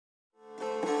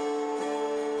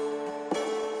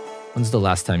When's the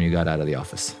last time you got out of the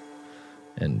office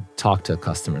and talked to a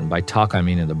customer? And by talk, I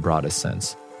mean in the broadest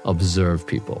sense. Observe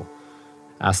people.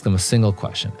 Ask them a single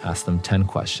question. Ask them 10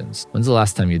 questions. When's the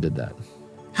last time you did that?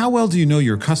 How well do you know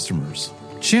your customers?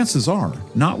 Chances are,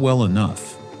 not well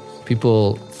enough.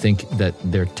 People think that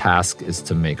their task is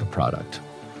to make a product.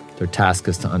 Their task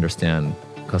is to understand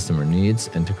customer needs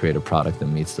and to create a product that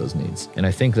meets those needs. And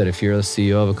I think that if you're a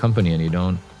CEO of a company and you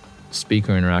don't speak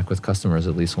or interact with customers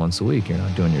at least once a week, you're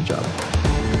not doing your job.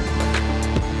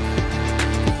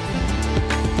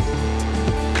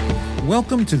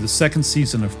 Welcome to the second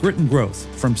season of Grit and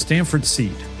Growth from Stanford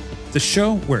Seed, the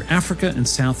show where Africa and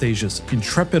South Asia's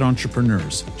intrepid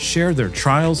entrepreneurs share their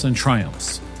trials and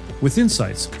triumphs with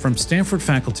insights from Stanford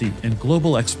faculty and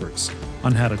global experts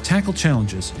on how to tackle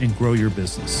challenges and grow your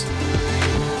business.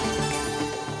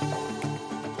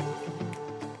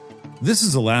 This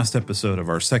is the last episode of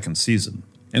our second season,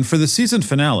 and for the season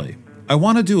finale, I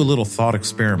want to do a little thought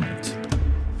experiment.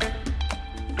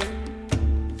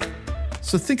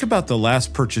 So think about the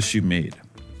last purchase you made.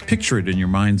 Picture it in your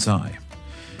mind's eye.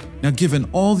 Now, given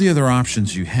all the other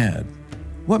options you had,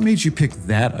 what made you pick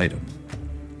that item?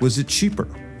 Was it cheaper,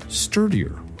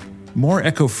 sturdier, more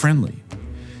eco-friendly?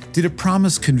 Did it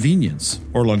promise convenience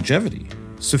or longevity,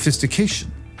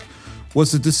 sophistication?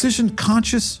 Was the decision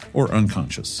conscious or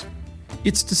unconscious?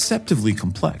 It's deceptively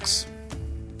complex.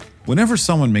 Whenever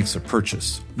someone makes a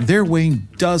purchase, they're weighing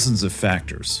dozens of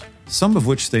factors, some of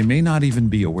which they may not even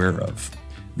be aware of.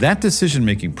 That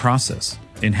decision-making process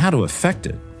and how to affect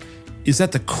it is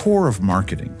at the core of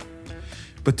marketing.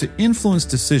 But to influence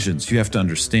decisions, you have to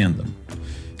understand them.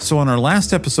 So on our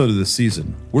last episode of the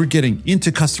season, we're getting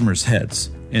into customers' heads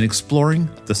and exploring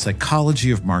the psychology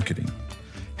of marketing,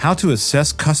 how to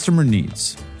assess customer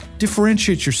needs,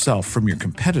 differentiate yourself from your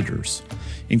competitors,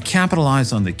 and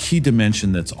capitalize on the key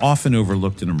dimension that's often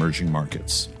overlooked in emerging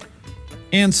markets.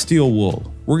 And steel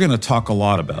wool. We're going to talk a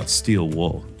lot about steel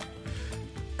wool.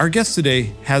 Our guest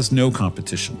today has no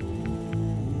competition.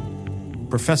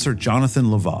 Professor Jonathan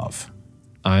Lvov.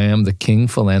 I am the King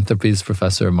Philanthropies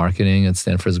Professor of Marketing at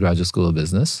Stanford's Graduate School of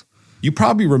Business. You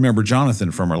probably remember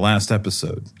Jonathan from our last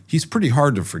episode. He's pretty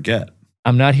hard to forget.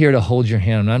 I'm not here to hold your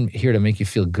hand. I'm not here to make you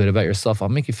feel good about yourself. I'll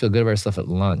make you feel good about yourself at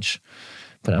lunch,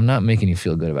 but I'm not making you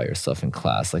feel good about yourself in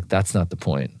class. Like, that's not the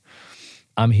point.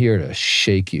 I'm here to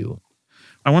shake you.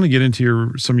 I want to get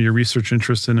into some of your research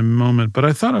interests in a moment, but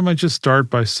I thought I might just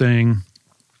start by saying,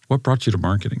 what brought you to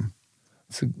marketing?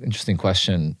 It's an interesting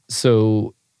question.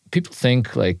 So people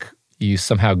think like you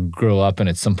somehow grow up and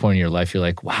at some point in your life, you're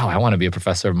like, wow, I want to be a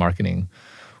professor of marketing,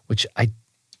 which I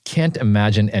can't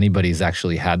imagine anybody's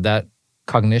actually had that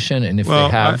cognition. And if they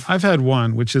have... I've had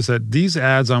one, which is that these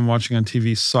ads I'm watching on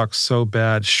TV suck so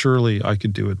bad, surely I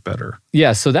could do it better.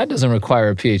 Yeah, so that doesn't require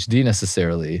a PhD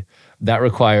necessarily. That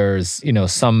requires,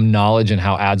 some knowledge in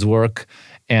how ads work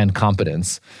and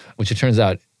competence, which it turns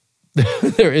out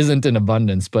there isn't in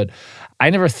abundance. But I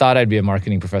never thought I'd be a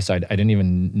marketing professor. I didn't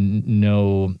even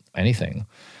know anything.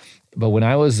 But when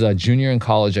I was a junior in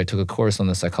college, I took a course on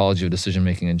the psychology of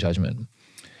decision-making and judgment.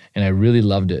 And I really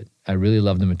loved it. I really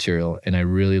loved the material, and I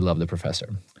really loved the professor.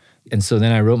 And so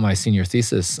then I wrote my senior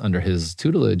thesis under his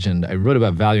tutelage, and I wrote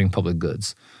about valuing public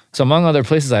goods. So among other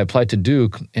places, I applied to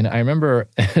Duke, and I remember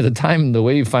at the time, the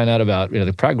way you find out about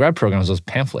the grad programs was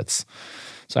pamphlets.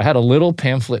 So I had a little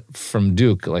pamphlet from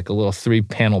Duke, like a little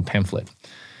 3-panel pamphlet.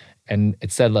 And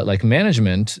it said like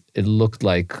management, it looked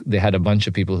like they had a bunch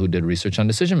of people who did research on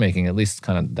decision-making. At least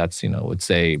kind of that's, would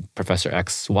say Professor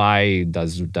XY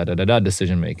does da-da-da-da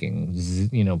decision-making.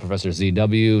 Professor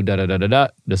ZW, da-da-da-da-da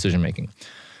decision-making.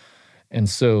 And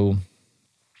so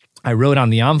I wrote on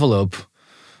the envelope,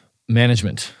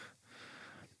 management.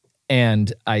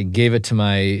 And I gave it to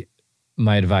my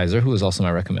advisor, who was also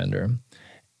my recommender.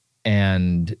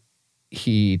 And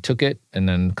he took it, and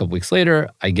then a couple weeks later,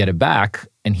 I get it back,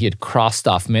 and he had crossed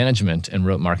off management and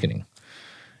wrote marketing.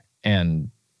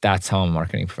 And that's how I'm a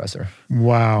marketing professor.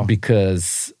 Wow.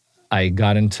 Because I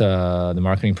got into the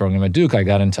marketing program at Duke. I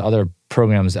got into other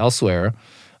programs elsewhere.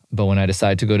 But when I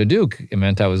decided to go to Duke, it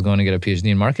meant I was going to get a PhD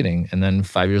in marketing. And then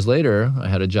 5 years later, I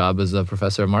had a job as a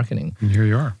professor of marketing. And here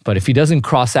you are. But if he doesn't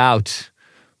cross out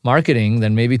marketing,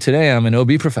 then maybe today I'm an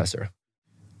OB professor.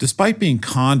 Despite being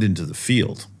conned into the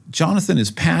field, Jonathan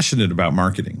is passionate about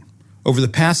marketing. Over the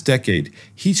past decade,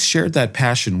 he's shared that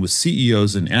passion with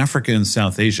CEOs in Africa and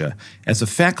South Asia as a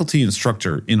faculty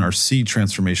instructor in our Seed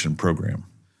Transformation program.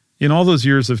 In all those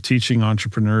years of teaching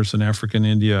entrepreneurs in Africa and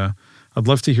India, I'd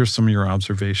love to hear some of your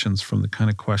observations from the kind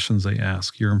of questions they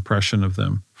ask, your impression of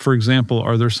them. For example,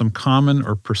 are there some common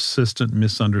or persistent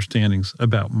misunderstandings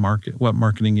about what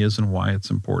marketing is and why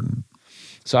it's important?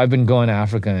 So I've been going to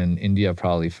Africa and India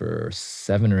probably for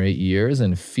 7 or 8 years,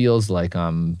 and it feels like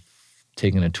I'm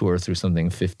taking a tour through something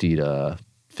 50 to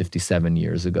 57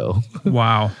 years ago.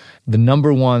 Wow. The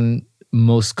number one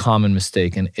most common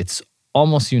mistake, and it's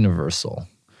almost universal,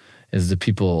 is that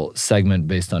people segment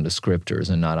based on descriptors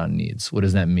and not on needs. What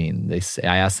does that mean? They say,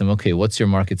 I ask them, okay, what's your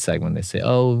market segment? They say,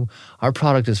 oh, our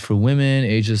product is for women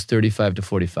ages 35 to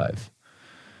 45.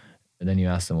 And then you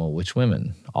ask them, well, which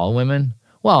women? All women?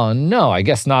 Well, no, I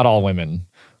guess not all women.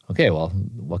 Okay, well,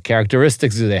 what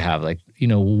characteristics do they have? Like,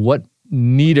 what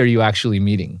need are you actually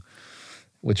meeting?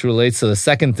 Which relates to the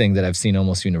second thing that I've seen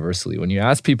almost universally. When you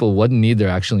ask people what need they're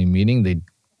actually meeting, they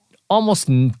almost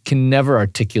can never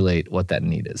articulate what that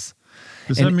need is.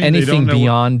 Does that mean anything they don't know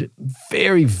beyond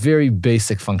very, very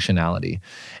basic functionality.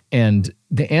 And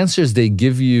the answers they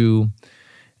give you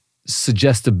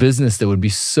suggest a business that would be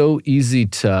so easy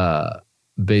to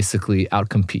basically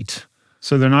outcompete.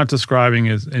 So they're not describing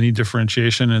as any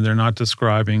differentiation, and they're not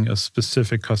describing a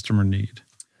specific customer need.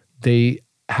 They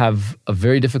have a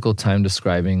very difficult time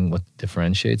describing what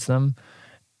differentiates them,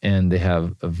 and they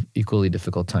have an equally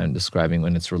difficult time describing,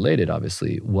 when it's related,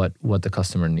 obviously, what the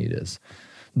customer need is.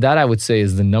 That, I would say,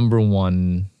 is the number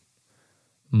one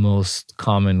most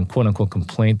common quote-unquote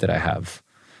complaint that I have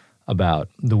about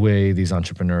the way these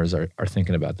entrepreneurs are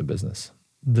thinking about the business.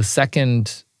 The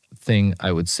second thing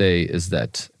I would say is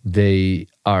that they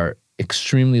are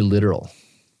extremely literal.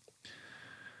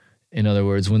 In other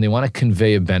words, when they want to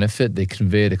convey a benefit, they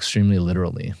convey it extremely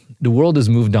literally. The world has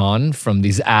moved on from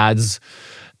these ads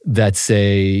that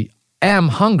say, am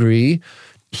hungry,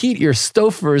 heat your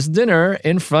Stouffer's dinner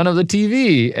in front of the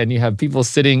TV. And you have people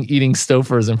sitting eating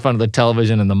Stouffer's in front of the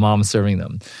television and the mom serving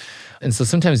them. And so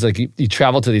sometimes like you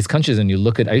travel to these countries and you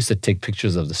look at, I used to take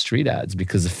pictures of the street ads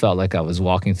because it felt like I was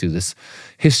walking through this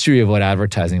history of what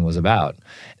advertising was about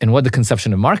and what the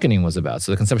conception of marketing was about.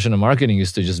 So the conception of marketing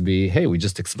used to just be, hey, we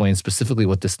just explain specifically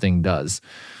what this thing does.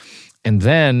 And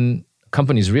then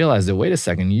companies realized that, wait a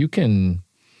second, you can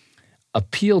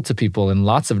appeal to people in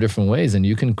lots of different ways and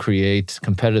you can create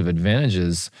competitive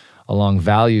advantages along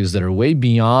values that are way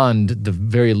beyond the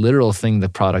very literal thing the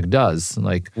product does.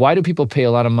 Like, why do people pay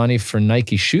a lot of money for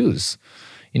Nike shoes?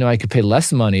 I could pay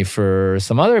less money for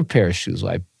some other pair of shoes.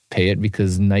 Well, I pay it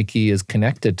because Nike is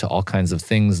connected to all kinds of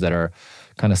things that are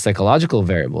kind of psychological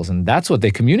variables. And that's what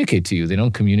they communicate to you. They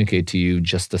don't communicate to you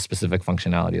just the specific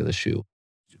functionality of the shoe.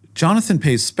 Jonathan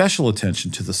pays special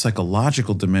attention to the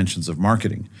psychological dimensions of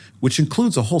marketing, which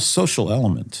includes a whole social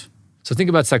element. So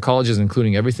think about psychology as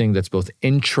including everything that's both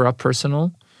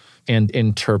intrapersonal and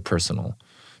interpersonal.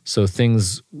 So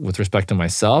things with respect to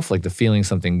myself, like the feeling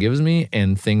something gives me,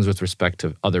 and things with respect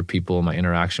to other people, my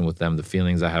interaction with them, the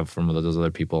feelings I have from those other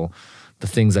people, the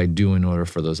things I do in order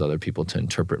for those other people to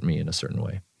interpret me in a certain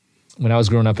way. When I was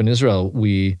growing up in Israel,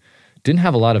 we didn't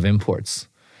have a lot of imports.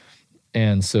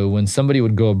 And so when somebody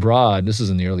would go abroad, this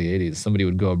was in the early 80s, somebody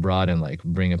would go abroad and like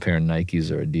bring a pair of Nikes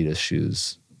or Adidas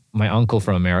shoes. My uncle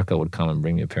from America would come and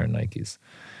bring me a pair of Nikes.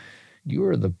 You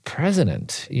were the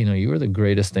president. You were the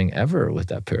greatest thing ever with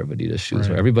that pair of Adidas shoes, right,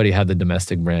 where everybody had the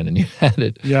domestic brand and you had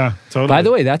it. Yeah, totally. By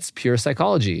the way, that's pure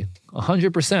psychology,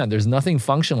 100%. There's nothing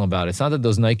functional about it. It's not that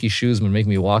those Nike shoes would make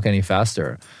me walk any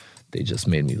faster. They just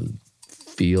made me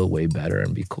feel way better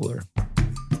and be cooler.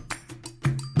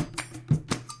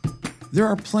 There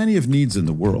are plenty of needs in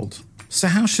the world. So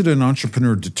how should an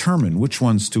entrepreneur determine which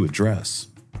ones to address?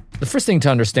 The first thing to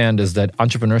understand is that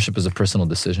entrepreneurship is a personal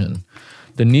decision.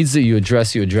 The needs that you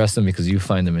address them because you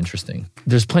find them interesting.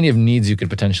 There's plenty of needs you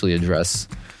could potentially address,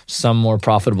 some more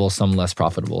profitable, some less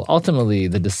profitable. Ultimately,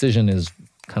 the decision is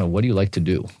kind of, what do you like to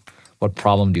do? What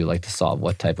problem do you like to solve?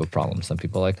 What type of problem? Some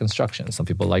people like construction. Some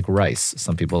people like rice.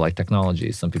 Some people like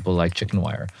technology. Some people like chicken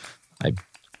wire. I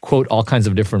quote all kinds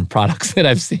of different products that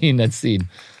I've seen at Seed.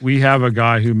 We have a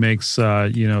guy who makes,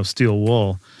 steel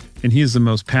wool, and he's the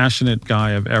most passionate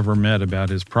guy I've ever met about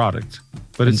his product,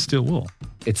 but it's steel wool.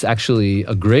 It's actually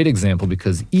a great example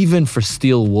because even for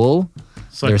steel wool,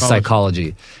 there's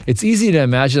psychology. It's easy to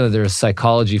imagine that there's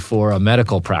psychology for a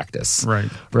medical practice.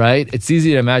 Right? It's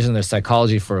easy to imagine there's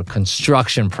psychology for a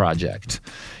construction project,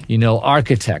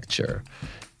 architecture,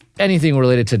 anything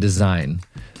related to design.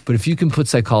 But if you can put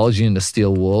psychology into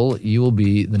steel wool, you will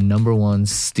be the number one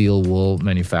steel wool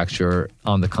manufacturer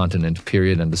on the continent,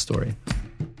 period, end of story.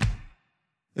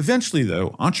 Eventually,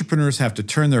 though, entrepreneurs have to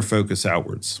turn their focus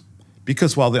outwards.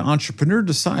 Because while the entrepreneur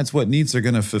decides what needs they're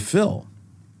going to fulfill,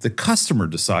 the customer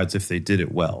decides if they did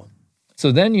it well.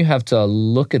 So then you have to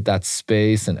look at that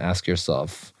space and ask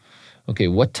yourself, okay,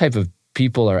 what type of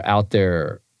people are out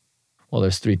there? Well,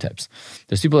 there's three types.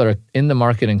 There's people that are in the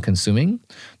market and consuming.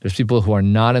 There's people who are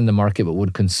not in the market but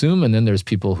would consume. And then there's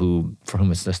people for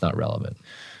whom it's just not relevant.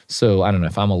 So I don't know,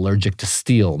 if I'm allergic to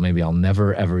steel, maybe I'll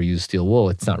never ever use steel wool.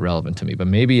 It's not relevant to me. But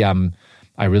maybe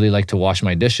I really like to wash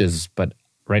my dishes, but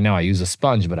right now I use a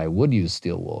sponge, but I would use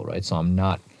steel wool, right? So I'm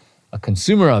not a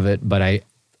consumer of it, but I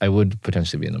would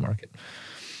potentially be in the market.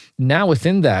 Now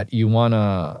within that, you want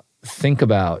to think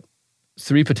about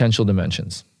three potential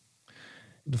dimensions.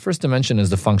 The first dimension is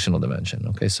the functional dimension,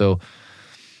 okay? So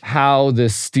how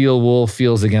this steel wool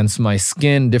feels against my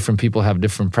skin. Different people have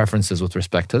different preferences with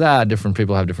respect to that. Different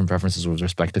people have different preferences with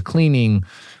respect to cleaning,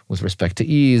 with respect to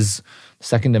ease.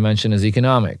 Second dimension is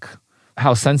economic.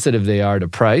 How sensitive they are to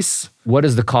price. What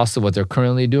is the cost of what they're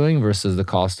currently doing versus the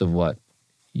cost of what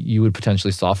you would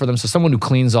potentially solve for them? So someone who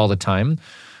cleans all the time,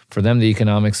 for them, the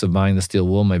economics of buying the steel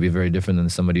wool might be very different than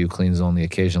somebody who cleans only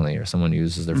occasionally or someone who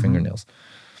uses their fingernails.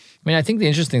 I mean, I think the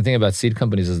interesting thing about seed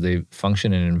companies is they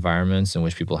function in environments in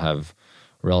which people have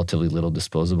relatively little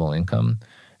disposable income,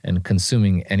 and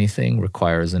consuming anything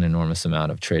requires an enormous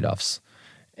amount of trade-offs.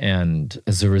 And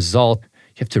as a result,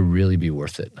 you have to really be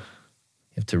worth it.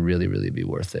 You have to really, really be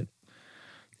worth it.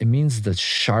 It means the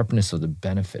sharpness of the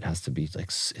benefit has to be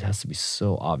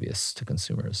so obvious to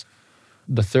consumers.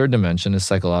 The third dimension is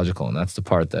psychological, and that's the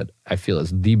part that I feel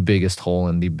is the biggest hole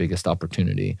and the biggest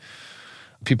opportunity.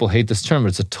 People hate this term, but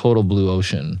it's a total blue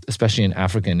ocean, especially in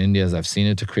Africa and India, as I've seen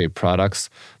it, to create products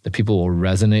that people will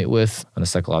resonate with on a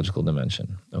psychological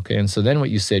dimension. Okay, and so then what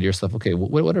you say to yourself, okay,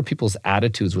 what are people's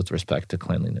attitudes with respect to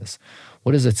cleanliness?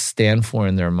 What does it stand for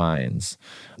in their minds?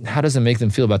 How does it make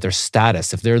them feel about their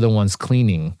status? If they're the ones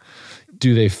cleaning,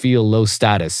 do they feel low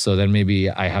status? So then maybe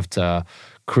I have to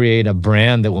create a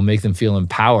brand that will make them feel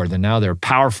empowered, and now they're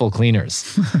powerful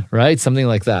cleaners, right? Something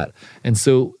like that. And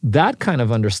so that kind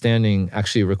of understanding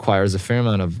actually requires a fair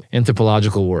amount of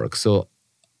anthropological work. So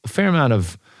a fair amount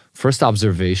of first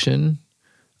observation,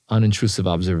 unintrusive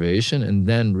observation, and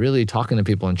then really talking to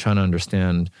people and trying to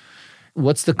understand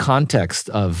what's the context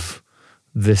of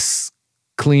this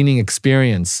cleaning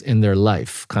experience in their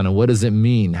life. Kind of what does it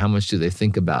mean? How much do they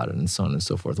think about it? And so on and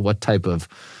so forth. What type of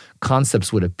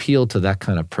concepts would appeal to that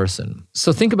kind of person?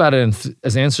 So think about it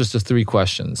as answers to three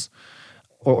questions,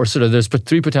 or sort of there's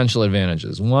three potential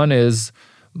advantages. One is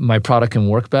my product can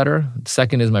work better.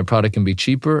 Second is my product can be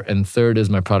cheaper. And third is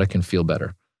my product can feel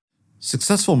better.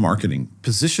 Successful marketing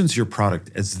positions your product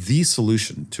as the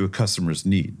solution to a customer's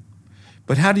need.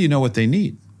 But how do you know what they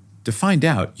need? To find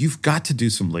out, you've got to do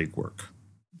some legwork.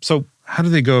 So how do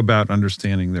they go about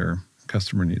understanding their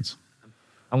customer needs?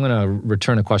 I'm going to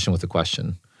return a question with a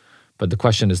question. But the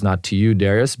question is not to you,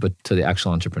 Darius, but to the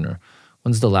actual entrepreneur.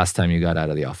 When's the last time you got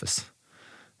out of the office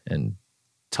and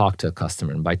talked to a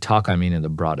customer? And by talk, I mean in the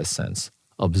broadest sense.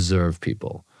 Observe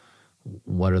people.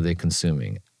 What are they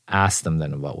consuming? Ask them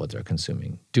then about what they're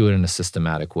consuming. Do it in a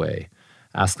systematic way.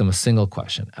 Ask them a single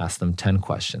question. Ask them 10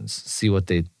 questions. See what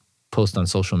they post on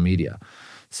social media.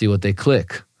 See what they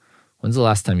click. When's the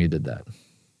last time you did that?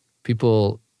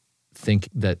 People think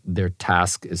that their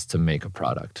task is to make a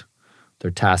product.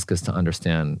 Their task is to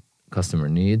understand customer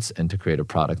needs and to create a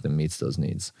product that meets those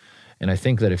needs. And I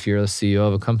think that if you're a CEO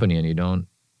of a company and you don't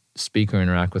speak or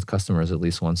interact with customers at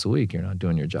least once a week, you're not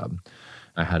doing your job.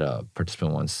 I had a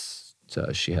participant once,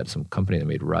 she had some company that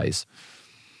made rice.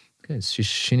 Okay,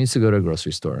 she needs to go to a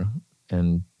grocery store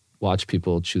and watch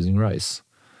people choosing rice.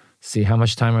 See how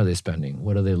much time are they spending?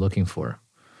 What are they looking for?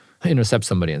 Intercept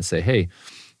somebody and say, hey,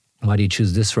 why do you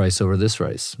choose this rice over this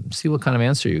rice? See what kind of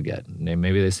answer you get.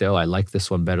 Maybe they say, oh, I like this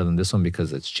one better than this one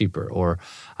because it's cheaper. Or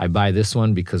I buy this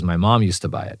one because my mom used to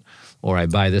buy it. Or I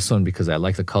buy this one because I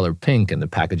like the color pink and the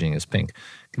packaging is pink.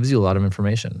 It gives you a lot of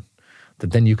information that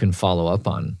then you can follow up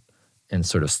on and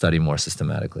sort of study more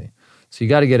systematically. So you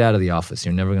got to get out of the office.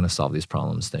 You're never going to solve these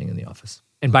problems staying in the office.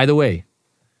 And by the way,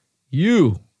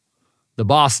 you, the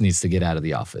boss, needs to get out of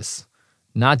the office.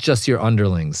 Not just your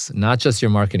underlings, not just your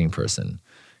marketing person.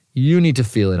 You need to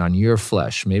feel it on your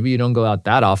flesh. Maybe you don't go out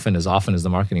that often as the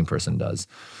marketing person does,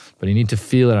 but you need to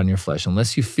feel it on your flesh.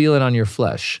 Unless you feel it on your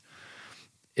flesh,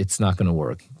 it's not going to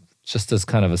work. Just as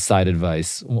kind of a side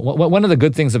advice. One of the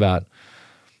good things about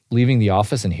leaving the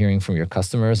office and hearing from your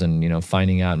customers and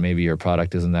finding out maybe your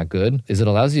product isn't that good is it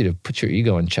allows you to put your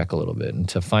ego in check a little bit and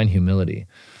to find humility.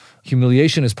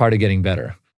 Humiliation is part of getting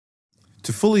better.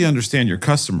 To fully understand your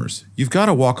customers, you've got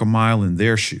to walk a mile in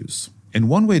their shoes. And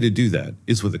one way to do that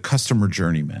is with a customer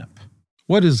journey map.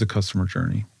 What is the customer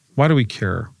journey? Why do we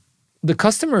care? The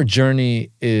customer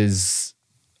journey it's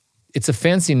a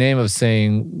fancy name of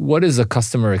saying, what is a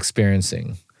customer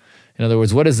experiencing? In other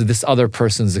words, what is this other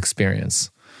person's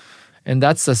experience? And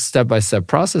that's a step-by-step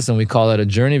process, and we call that a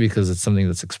journey because it's something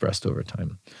that's expressed over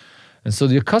time. And so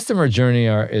your customer journey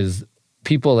is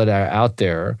people that are out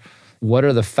there. What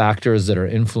are the factors that are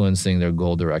influencing their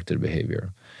goal-directed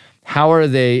behavior? How are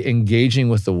they engaging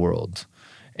with the world?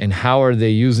 And how are they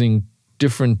using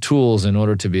different tools in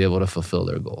order to be able to fulfill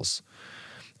their goals?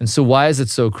 And so why is it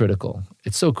so critical?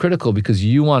 It's so critical because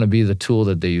you want to be the tool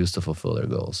that they use to fulfill their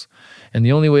goals. And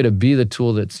the only way to be the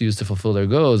tool that's used to fulfill their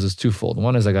goals is twofold.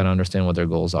 One is I got to understand what their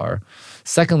goals are.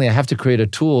 Secondly, I have to create a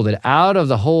tool that out of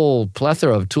the whole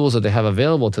plethora of tools that they have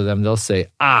available to them, they'll say,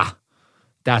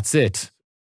 that's it.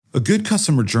 A good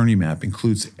customer journey map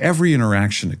includes every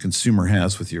interaction a consumer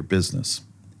has with your business,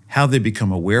 how they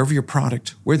become aware of your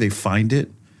product, where they find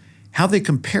it, how they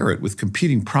compare it with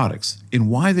competing products, and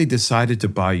why they decided to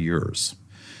buy yours.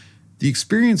 The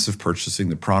experience of purchasing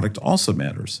the product also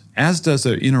matters, as does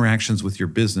their interactions with your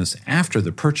business after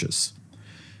the purchase.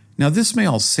 Now, this may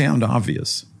all sound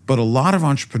obvious, but a lot of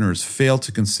entrepreneurs fail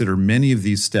to consider many of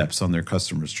these steps on their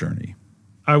customer's journey.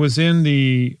 I was in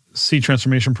the C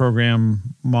Transformation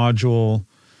Program module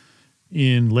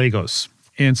in Lagos,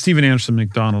 and Stephen Anderson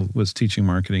McDonald was teaching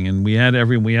marketing, and we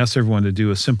asked everyone to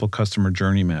do a simple customer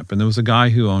journey map. And there was a guy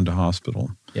who owned a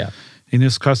hospital. Yeah. And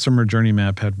his customer journey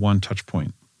map had one touch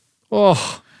point.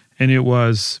 Oh. And it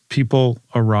was people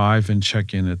arrive and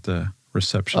check in at the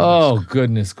reception Oh, desk.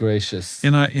 goodness gracious.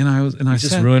 And I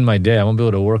just ruined my day. I won't be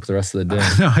able to work the rest of the day.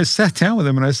 I sat down with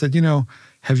him and I said,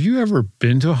 have you ever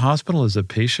been to a hospital as a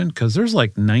patient? Because there's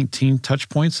like 19 touch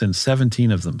points and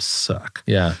 17 of them suck.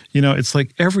 Yeah. It's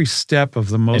like every step of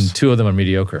the most... And 2 of them are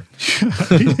mediocre.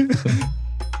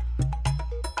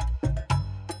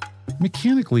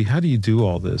 Mechanically, how do you do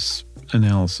all this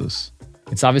analysis?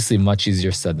 It's obviously much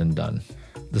easier said than done.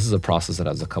 This is a process that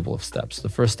has a couple of steps. The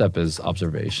first step is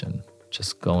observation,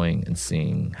 just going and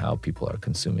seeing how people are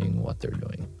consuming what they're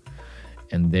doing.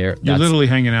 And you're literally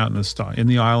hanging out in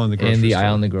the aisle in the grocery store. In the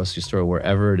aisle in the grocery store,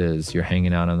 wherever it is, you're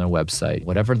hanging out on their website,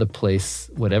 whatever the place,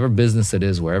 whatever business it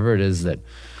is, wherever it is that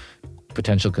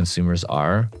potential consumers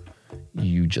are,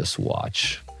 you just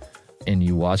watch. And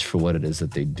you watch for what it is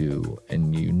that they do,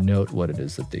 and you note what it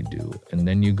is that they do. And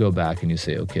then you go back and you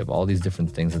say, okay, of all these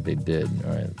different things that they did,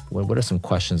 all right, what are some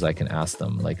questions I can ask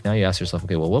them? Like now you ask yourself,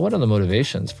 okay, well, what are the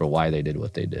motivations for why they did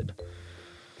what they did?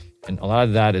 And a lot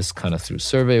of that is kind of through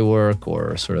survey work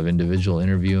or sort of individual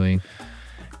interviewing.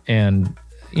 And,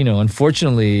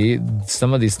 unfortunately,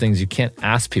 some of these things you can't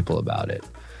ask people about it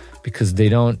because they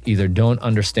don't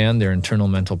understand their internal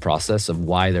mental process of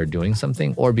why they're doing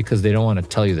something or because they don't want to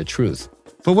tell you the truth.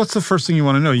 But what's the first thing you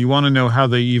want to know? You want to know how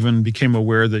they even became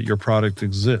aware that your product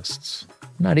exists.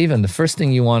 Not even. The first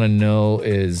thing you want to know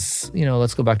is,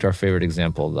 let's go back to our favorite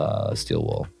example, the steel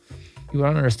wool. You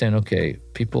want to understand, okay,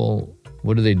 people...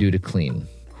 what do they do to clean?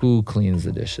 Who cleans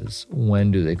the dishes?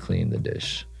 When do they clean the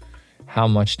dish? How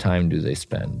much time do they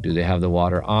spend? Do they have the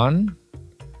water on?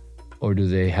 Or do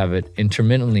they have it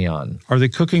intermittently on? Are they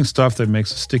cooking stuff that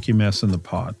makes a sticky mess in the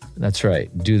pot? That's right.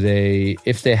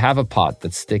 If they have a pot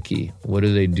that's sticky, what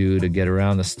do they do to get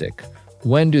around the stick?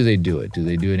 When do they do it? Do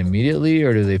they do it immediately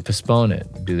or do they postpone it?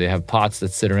 Do they have pots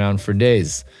that sit around for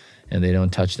days and they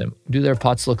don't touch them? Do their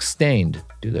pots look stained?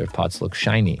 Do their pots look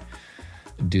shiny?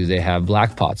 Do they have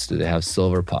black pots? Do they have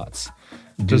silver pots?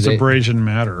 Does abrasion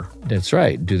matter? That's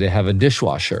right. Do they have a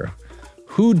dishwasher?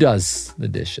 Who does the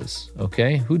dishes?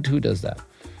 Okay, who does that?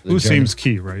 Who seems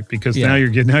key, right? Because now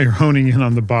you're honing in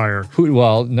on the buyer.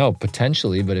 Well, no,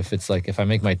 potentially, but if I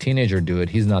make my teenager do it,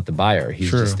 he's not the buyer.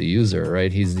 He's just the user,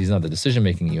 right? He's not the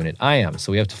decision-making unit. I am.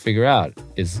 So we have to figure out,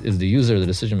 is the user the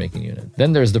decision-making unit?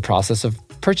 Then there's the process of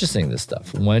purchasing this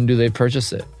stuff. When do they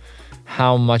purchase it?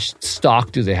 How much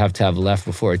stock do they have to have left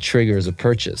before it triggers a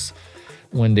purchase?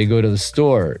 When they go to the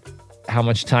store, how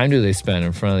much time do they spend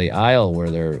in front of the aisle where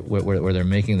they're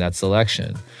making that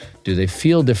selection? Do they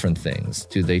feel different things?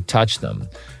 Do they touch them?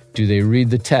 Do they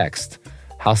read the text?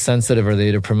 How sensitive are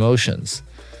they to promotions?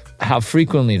 How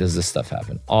frequently does this stuff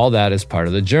happen? All that is part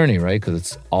of the journey, right? Because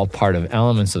it's all part of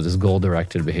elements of this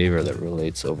goal-directed behavior that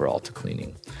relates overall to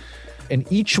cleaning. And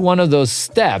each one of those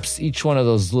steps, each one of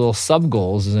those little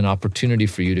sub-goals is an opportunity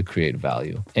for you to create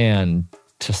value and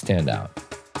to stand out.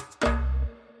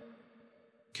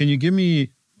 Can you give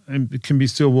me, it can be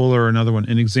steel wool or another one,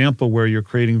 an example where you're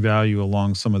creating value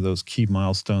along some of those key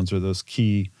milestones or those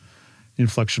key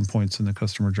inflection points in the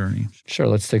customer journey? Sure,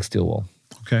 let's take steel wool.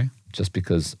 Okay. Just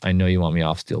because I know you want me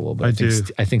off steel wool, but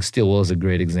I think steel wool is a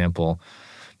great example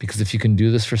because if you can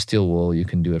do this for steel wool, you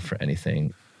can do it for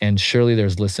anything. And surely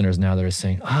there's listeners now that are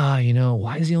saying,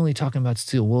 why is he only talking about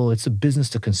steel wool? It's a business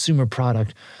to consumer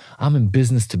product. I'm in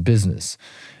business to business.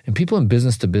 And people in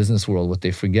business to business world, what they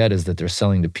forget is that they're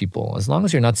selling to people. As long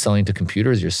as you're not selling to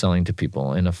computers, you're selling to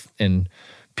people. And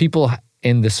people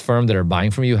in this firm that are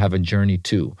buying from you have a journey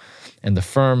too. And the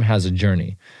firm has a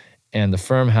journey. And the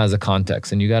firm has a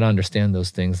context. And you got to understand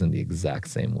those things in the exact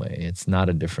same way. It's not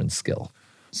a different skill.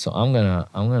 So I'm gonna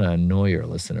annoy your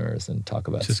listeners and talk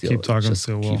about just steel. Keep talking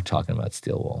steel wool. Keep talking about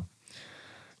steel wool.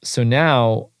 So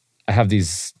now I have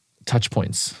these touch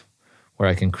points where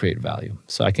I can create value.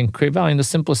 So I can create value in the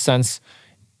simplest sense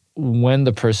when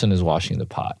the person is washing the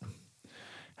pot.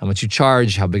 How much you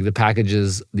charge, how big the package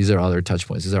is, these are other touch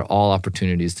points. These are all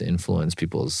opportunities to influence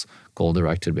people's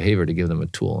goal-directed behavior, to give them a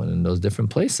tool. And in those different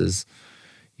places,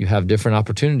 you have different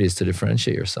opportunities to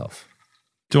differentiate yourself.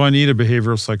 Do I need a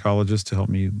behavioral psychologist to help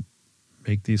me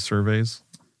make these surveys?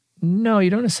 No, you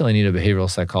don't necessarily need a behavioral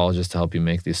psychologist to help you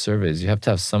make these surveys. You have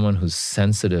to have someone who's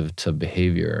sensitive to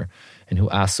behavior and who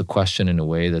asks a question in a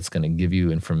way that's going to give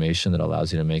you information that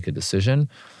allows you to make a decision,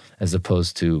 as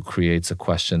opposed to creates a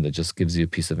question that just gives you a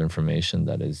piece of information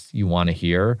that is you want to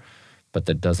hear, but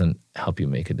that doesn't help you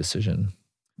make a decision.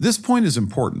 This point is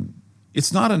important.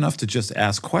 It's not enough to just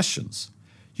ask questions.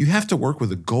 You have to work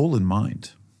with a goal in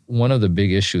mind. One of the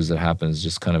big issues that happens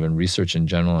just kind of in research in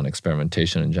general and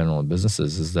experimentation in general in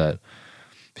businesses is that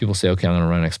people say, okay, I'm going to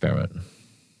run an experiment.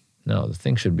 No, the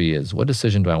thing should be is, what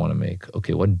decision do I want to make?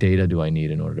 Okay, what data do I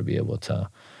need in order to be able to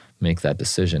make that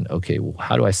decision? Okay, well,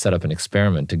 how do I set up an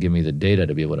experiment to give me the data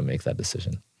to be able to make that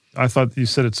decision? I thought you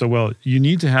said it so well. You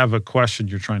need to have a question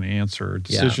you're trying to answer, a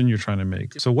decision you're trying to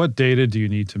make. So what data do you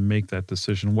need to make that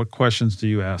decision? What questions do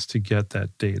you ask to get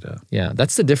that data? Yeah,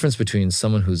 that's the difference between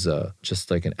someone who's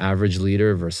just like an average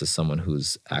leader versus someone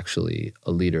who's actually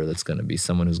a leader that's going to be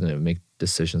someone who's going to make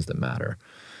decisions that matter.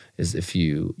 Is if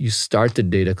you start the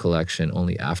data collection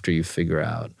only after you figure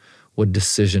out what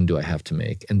decision do I have to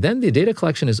make. And then the data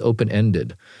collection is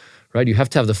open-ended, right? You have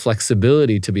to have the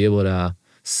flexibility to be able to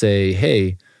say,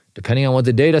 hey, depending on what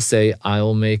the data say, I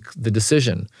will make the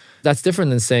decision. That's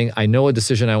different than saying, I know what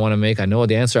decision I want to make. I know what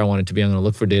the answer I want it to be. I'm going to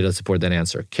look for data to support that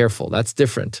answer. Careful, that's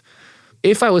different.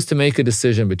 If I was to make a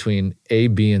decision between A,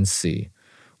 B, and C,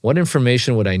 what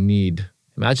information would I need?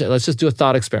 Imagine, let's just do a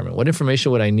thought experiment. What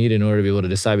information would I need in order to be able to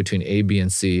decide between A, B,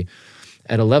 and C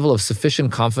at a level of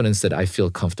sufficient confidence that I feel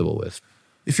comfortable with?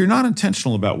 If you're not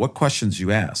intentional about what questions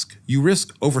you ask, you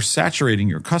risk oversaturating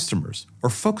your customers or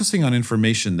focusing on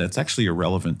information that's actually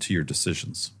irrelevant to your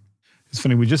decisions. It's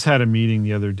funny, we just had a meeting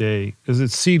the other day. Because at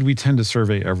Seed, we tend to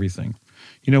survey everything.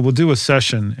 We'll do a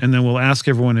session and then we'll ask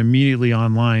everyone immediately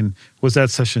online, was that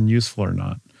session useful or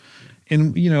not?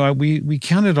 And, we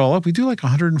count it all up. We do like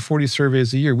 140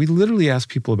 surveys a year. We literally ask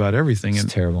people about everything.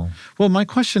 It's terrible. Well, my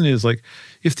question is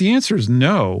if the answer is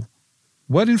no,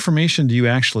 what information do you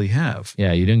actually have?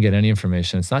 Yeah, you didn't get any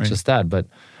information. It's not just that, but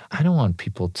I don't want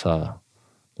people to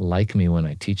like me when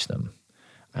I teach them.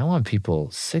 I want people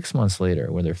 6 months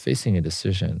later when they're facing a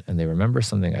decision and they remember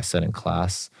something I said in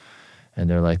class and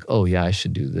they're like, oh yeah, I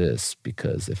should do this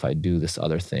because if I do this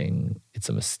other thing, it's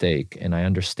a mistake. And I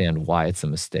understand why it's a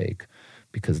mistake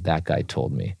because that guy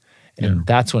told me. And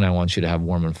that's when I want you to have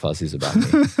warm and fuzzies about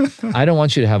me. I don't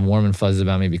want you to have warm and fuzzies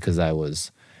about me because I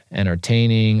was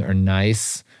entertaining or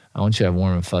nice. I want you to have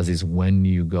warm and fuzzies when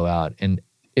you go out. And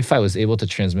if I was able to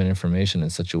transmit information in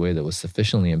such a way that was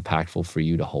sufficiently impactful for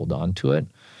you to hold on to it,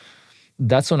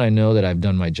 that's when I know that I've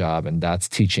done my job, and that's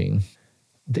teaching.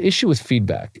 The issue with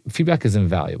feedback is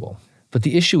invaluable. But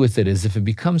the issue with it is if it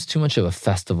becomes too much of a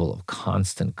festival of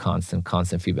constant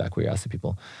feedback where you're asking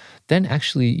people, then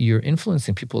actually you're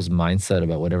influencing people's mindset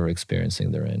about whatever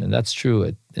experiencing they're in. And that's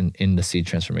true in the Seed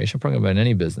Transformation Program, but in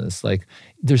any business.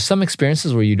 There's some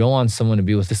experiences where you don't want someone to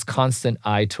be with this constant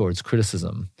eye towards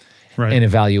criticism and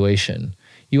evaluation.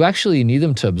 You actually need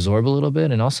them to absorb a little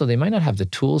bit, and also they might not have the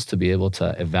tools to be able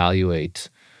to evaluate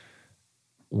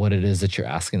what it is that you're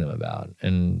asking them about.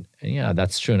 And yeah,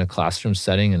 that's true in a classroom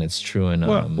setting, and it's true in...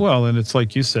 Well, and it's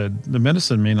like you said, the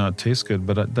medicine may not taste good,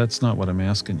 but that's not what I'm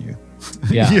asking you.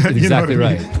 Yeah, exactly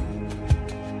right.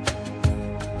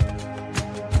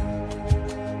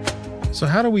 So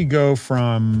how do we go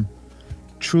from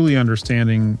truly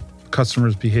understanding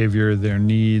customers' behavior, their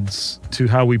needs, to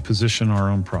how we position our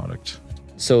own product?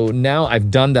 So now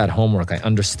I've done that homework. I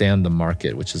understand the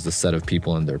market, which is the set of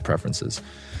people and their preferences.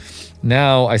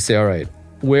 Now I say, all right,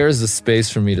 where's the space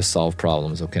for me to solve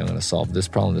problems? Okay, I'm going to solve this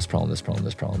problem, this problem, this problem,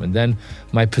 this problem. And then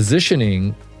my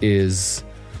positioning is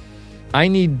I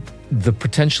need the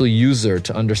potential user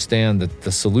to understand that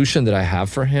the solution that I have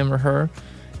for him or her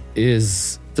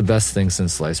is the best thing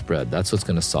since sliced bread. That's what's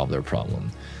going to solve their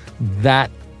problem. That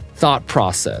thought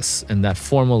process and that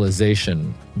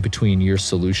formalization between your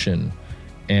solution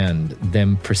and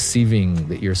them perceiving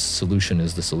that your solution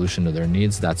is the solution to their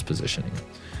needs, that's positioning,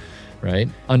 right?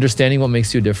 Understanding what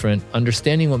makes you different,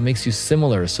 understanding what makes you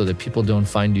similar so that people don't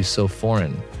find you so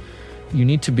foreign. You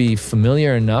need to be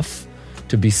familiar enough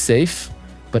to be safe,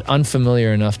 but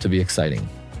unfamiliar enough to be exciting.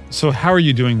 So how are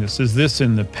you doing this? Is this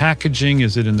in the packaging?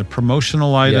 Is it in the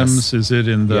promotional items? Yes. Is it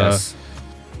in the Yes.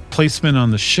 placement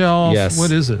on the shelf? Yes.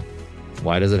 What is it?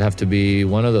 Why does it have to be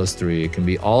one of those three? It can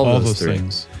be all of those three.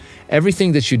 things.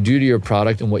 Everything that you do to your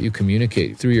product and what you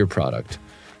communicate through your product,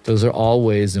 those are all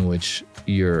ways in which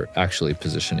you're actually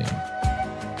positioning.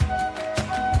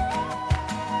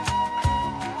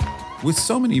 With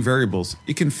so many variables,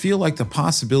 it can feel like the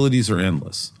possibilities are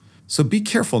endless. So be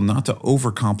careful not to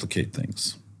overcomplicate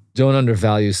things. Don't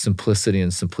undervalue simplicity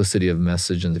and simplicity of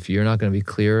message. And if you're not going to be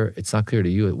clear, it's not clear to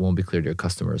you, it won't be clear to your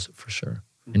customers for sure.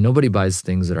 And nobody buys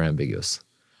things that are ambiguous.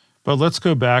 But let's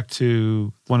go back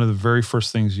to one of the very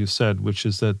first things you said, which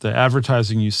is that the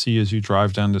advertising you see as you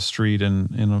drive down the street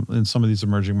in some of these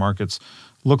emerging markets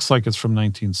looks like it's from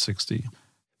 1960.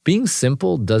 Being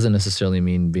simple doesn't necessarily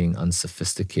mean being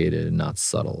unsophisticated and not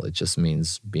subtle. It just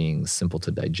means being simple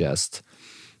to digest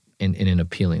in an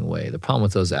appealing way. The problem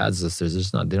with those ads is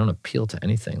they don't appeal to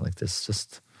anything. Like this,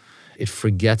 it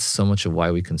forgets so much of why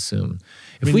we consume.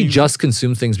 If we just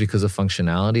consume things because of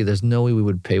functionality, there's no way we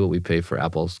would pay what we pay for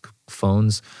Apple's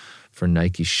phones, for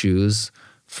Nike shoes,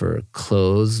 for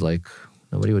clothes. Like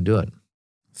nobody would do it.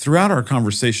 Throughout our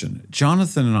conversation,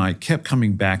 Jonathan and I kept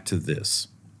coming back to this.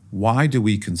 Why do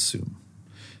we consume?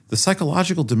 The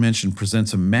psychological dimension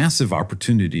presents a massive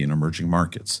opportunity in emerging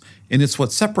markets, and it's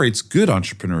what separates good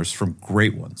entrepreneurs from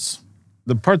great ones.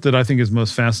 The part that I think is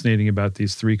most fascinating about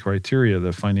these three criteria,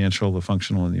 the financial, the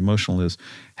functional, and the emotional, is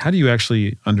how do you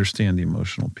actually understand the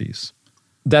emotional piece?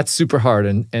 That's super hard.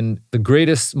 And the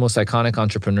greatest, most iconic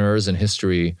entrepreneurs in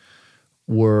history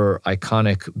were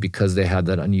iconic because they had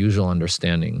that unusual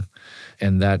understanding.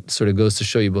 And that sort of goes to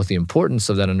show you both the importance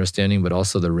of that understanding, but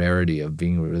also the rarity of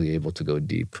being really able to go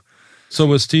deep. So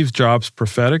was Steve Jobs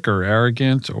prophetic or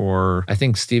arrogant or? I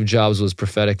think Steve Jobs was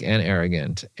prophetic and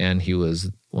arrogant. And he was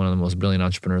one of the most brilliant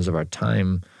entrepreneurs of our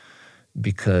time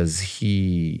because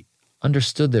he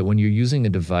understood that when you're using a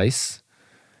device,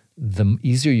 the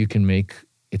easier you can make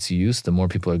its use, the more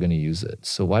people are going to use it.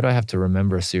 So why do I have to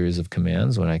remember a series of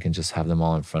commands when I can just have them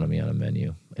all in front of me on a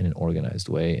menu in an organized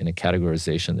way, in a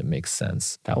categorization that makes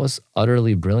sense? That was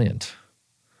utterly brilliant.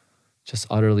 Just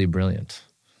utterly brilliant.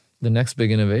 The next big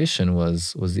innovation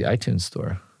was the iTunes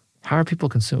store. How are people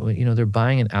consuming? They're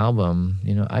buying an album.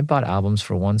 I bought albums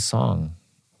for one song.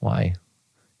 Why?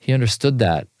 He understood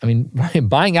that. I mean,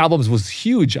 buying albums was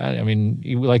huge. I mean,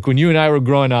 like when you and I were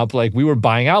growing up, like we were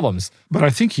buying albums. But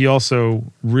I think he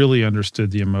also really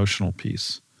understood the emotional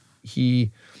piece.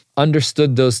 He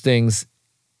understood those things,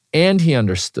 and he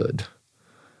understood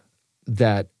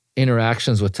that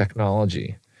interactions with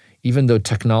technology, even though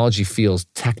technology feels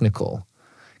technical,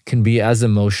 can be as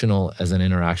emotional as an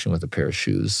interaction with a pair of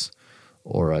shoes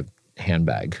or a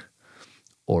handbag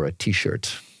or a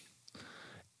t-shirt.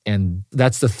 And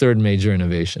that's the third major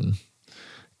innovation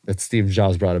that Steve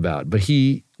Jobs brought about. But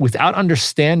he, without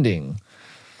understanding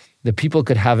that people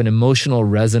could have an emotional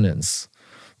resonance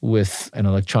with an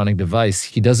electronic device,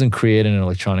 he doesn't create an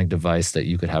electronic device that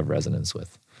you could have resonance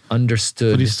with.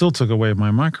 Understood. But he still took away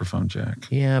my microphone jack.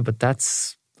 Yeah, but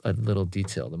that's a little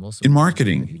detail. The most In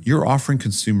marketing, you're offering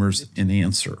consumers an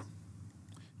answer.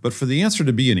 But for the answer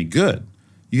to be any good,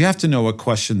 you have to know what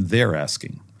question they're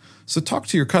asking. So talk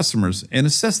to your customers and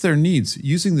assess their needs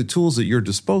using the tools at your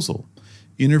disposal: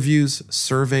 interviews,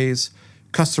 surveys,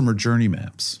 customer journey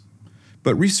maps.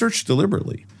 But research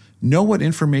deliberately. Know what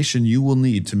information you will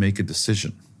need to make a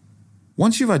decision.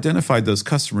 Once you've identified those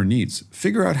customer needs,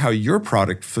 figure out how your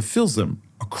product fulfills them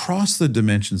across the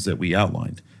dimensions that we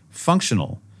outlined: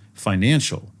 functional,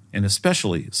 financial, and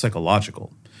especially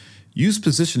psychological. Use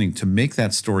positioning to make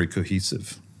that story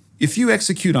cohesive. If you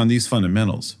execute on these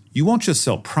fundamentals, you won't just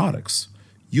sell products.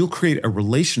 You'll create a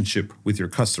relationship with your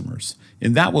customers,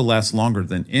 and that will last longer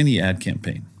than any ad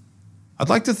campaign. I'd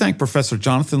like to thank Professor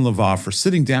Jonathan Lavah for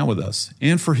sitting down with us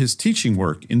and for his teaching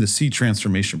work in the Seed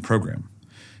Transformation Program.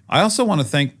 I also want to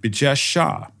thank Bijesh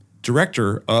Shah,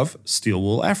 Director of Steel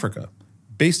Wool Africa,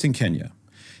 based in Kenya.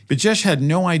 Bijesh had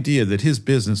no idea that his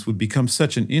business would become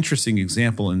such an interesting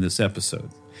example in this episode.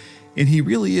 And he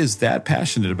really is that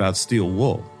passionate about steel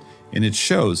wool, and it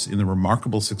shows in the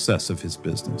remarkable success of his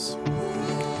business.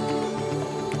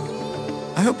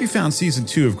 I hope you found Season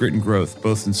 2 of Grit and Growth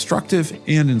both instructive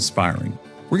and inspiring.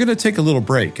 We're going to take a little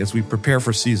break as we prepare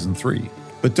for Season 3.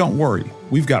 But don't worry,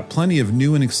 we've got plenty of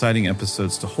new and exciting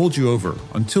episodes to hold you over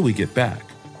until we get back.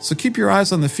 So keep your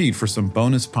eyes on the feed for some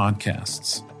bonus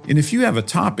podcasts. And if you have a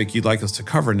topic you'd like us to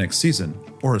cover next season,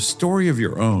 or a story of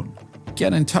your own,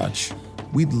 get in touch.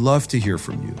 We'd love to hear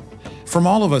from you. From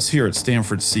all of us here at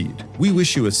Stanford Seed, we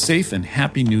wish you a safe and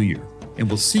happy new year, and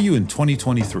we'll see you in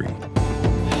 2023.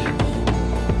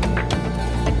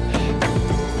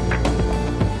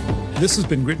 This has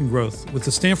been Grit and Growth with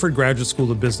the Stanford Graduate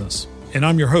School of Business, and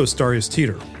I'm your host, Darius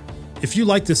Teeter. If you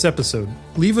like this episode,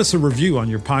 leave us a review on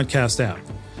your podcast app.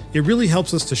 It really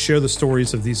helps us to share the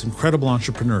stories of these incredible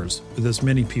entrepreneurs with as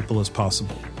many people as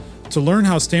possible. To learn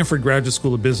how Stanford Graduate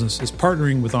School of Business is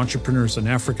partnering with entrepreneurs in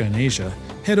Africa and Asia,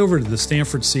 head over to the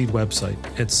Stanford Seed website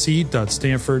at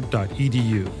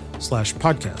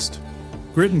seed.stanford.edu/podcast.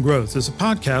 Grit and Growth is a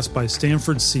podcast by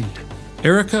Stanford Seed.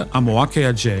 Erica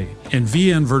Amawake-Ajay and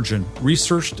VN Virgin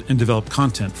researched and developed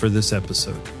content for this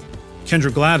episode. Kendra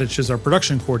Gladich is our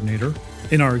production coordinator,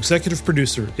 and our executive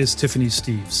producer is Tiffany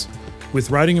Steves,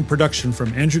 with writing and production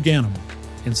from Andrew Ganem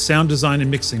and sound design and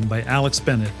mixing by Alex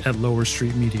Bennett at Lower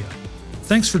Street Media.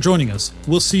 Thanks for joining us.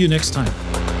 We'll see you next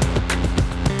time.